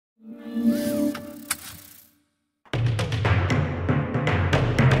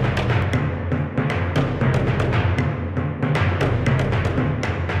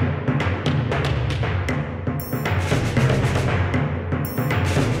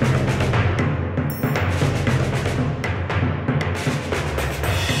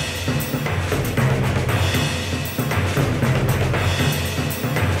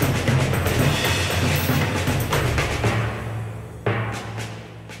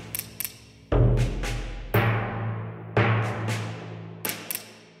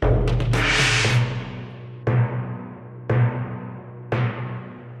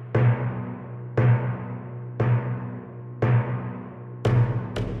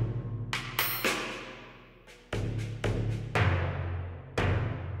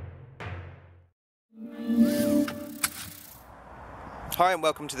Hi and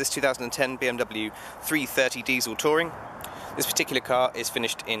welcome to this 2010 BMW 330 Diesel Touring. This particular car is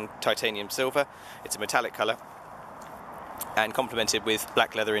finished in titanium silver. It's a metallic colour and complemented with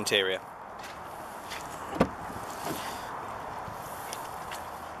black leather interior.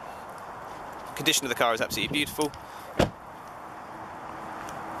 Condition of the car is absolutely beautiful.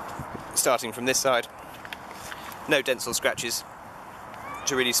 Starting from this side, no dents or scratches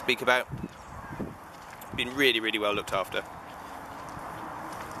to really speak about. Been really well looked after.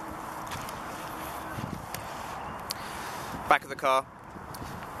 Back of the car,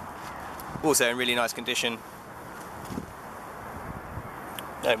 also in really nice condition,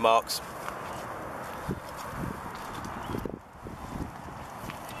 no marks.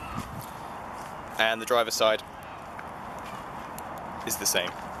 And the driver's side is the same.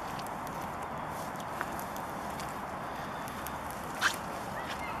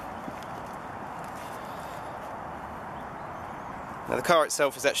 Now the car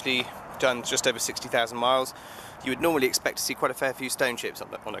itself has actually done just over 60,000 miles. You would normally expect to see quite a fair few stone chips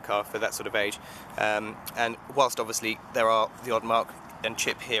on a car for that sort of age, and whilst obviously there are the odd mark and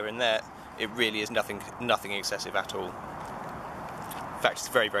chip here and there, it really is nothing excessive at all. In fact, it's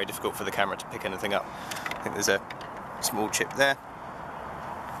very difficult for the camera to pick anything up. I think there's a small chip there,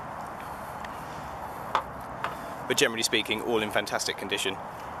 but generally speaking, all in fantastic condition.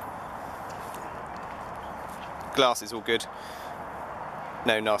 Glass is all good,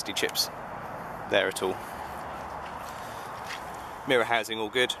 no nasty chips there at all. Mirror housing all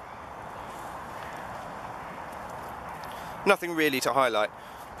good. Nothing really to highlight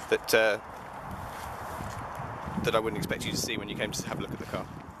that I wouldn't expect you to see when you came to have a look at the car.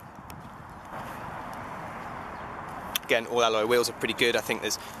 Again, all alloy wheels are pretty good. I think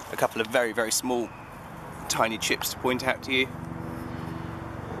there's a couple of very small tiny chips to point out to you.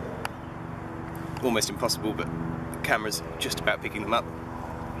 Almost impossible, but the camera's just about picking them up.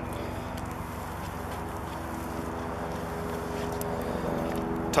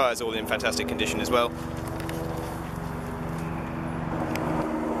 Tyres all in fantastic condition as well.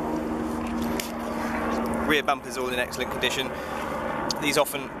 Rear bumpers all in excellent condition. These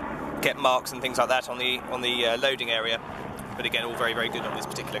often get marks and things like that on the loading area, but again, all very good on this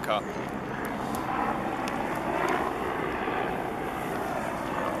particular car.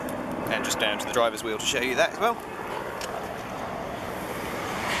 And just down to the driver's wheel to show you that as well.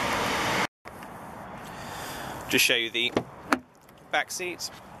 Just show you the back seats.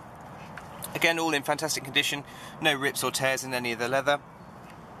 Again, all in fantastic condition, no rips or tears in any of the leather.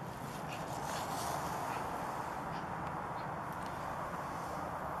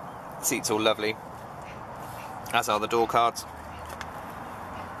 Seats all lovely, as are the door cards.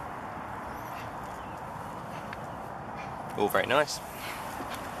 All very nice.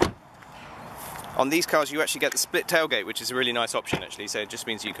 On these cars you actually get the split tailgate, which is a really nice option actually, so it just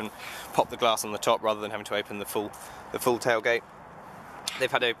means you can pop the glass on the top rather than having to open the full tailgate.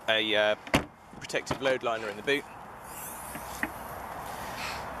 They've had a protective load liner in the boot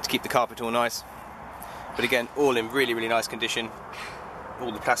to keep the carpet all nice, but again, all in really nice condition.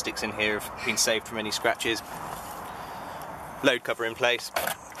 All the plastics in here have been saved from any scratches. Load cover in place.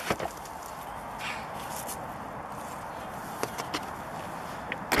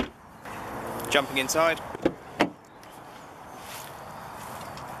 Jumping inside.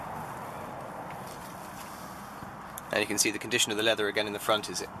 And you can see the condition of the leather again in the front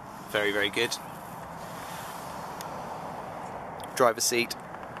is very good. Driver's seat,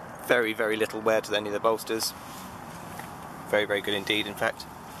 very little wear to any of the bolsters. Very good indeed, in fact.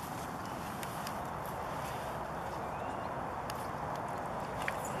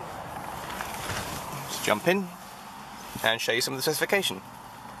 Let's jump in and show you some of the specification.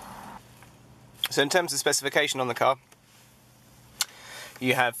 So in terms of specification on the car,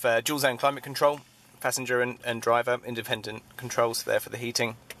 you have dual zone climate control, passenger and driver independent controls there for the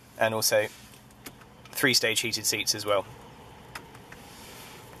heating and also 3-stage heated seats as well.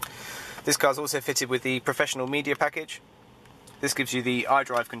 This car is also fitted with the professional media package. This gives you the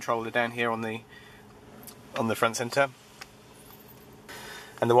iDrive controller down here on the front centre,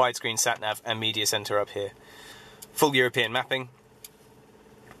 and the widescreen sat-nav and media centre up here. Full European mapping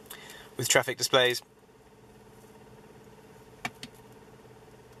with traffic displays,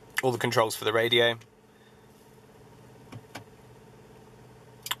 all the controls for the radio,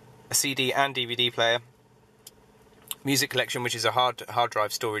 a CD and DVD player, music collection, which is a hard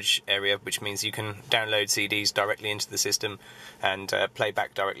drive storage area, which means you can download CDs directly into the system and play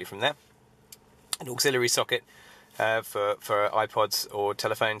back directly from there. An auxiliary socket for iPods or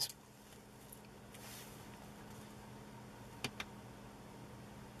telephones.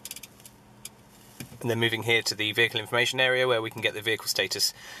 And then moving here to the vehicle information area, where we can get the vehicle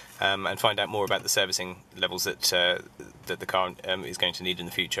status and find out more about the servicing levels that the car is going to need in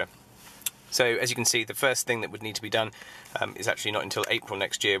the future. So as you can see, the first thing that would need to be done is actually not until April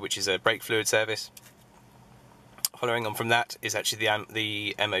next year, which is a brake fluid service. Following on from that is actually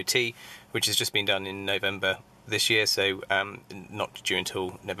the MOT, which has just been done in November this year, so not due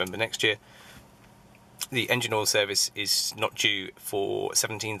until November next year. The engine oil service is not due for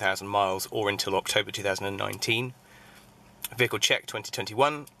 17,000 miles or until October 2019. Vehicle check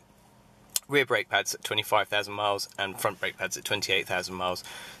 2021. Rear brake pads at 25,000 miles and front brake pads at 28,000 miles.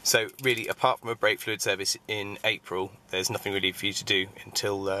 So really, apart from a brake fluid service in April, there's nothing really for you to do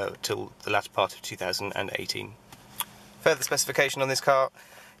until the latter part of 2018. Further specification on this car: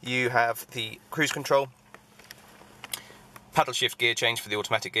 you have the cruise control, paddle shift gear change for the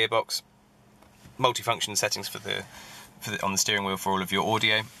automatic gearbox, multifunction settings on the steering wheel for all of your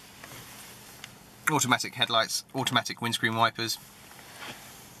audio, automatic headlights, automatic windscreen wipers,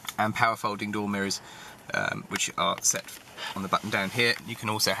 and power folding door mirrors, which are set on the button down here. You can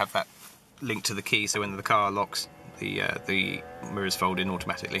also have that linked to the key, so when the car locks, the mirrors fold in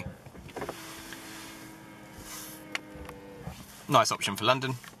automatically. Nice option for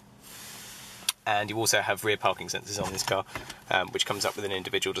London. And you also have rear parking sensors on this car, which comes up with an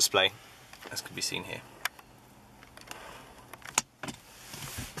individual display, as can be seen here.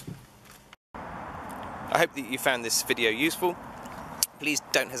 I hope that you found this video useful. Please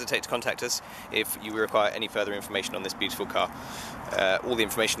don't hesitate to contact us if you require any further information on this beautiful car. All the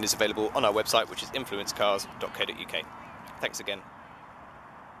information is available on our website, which is influencecars.co.uk. Thanks again.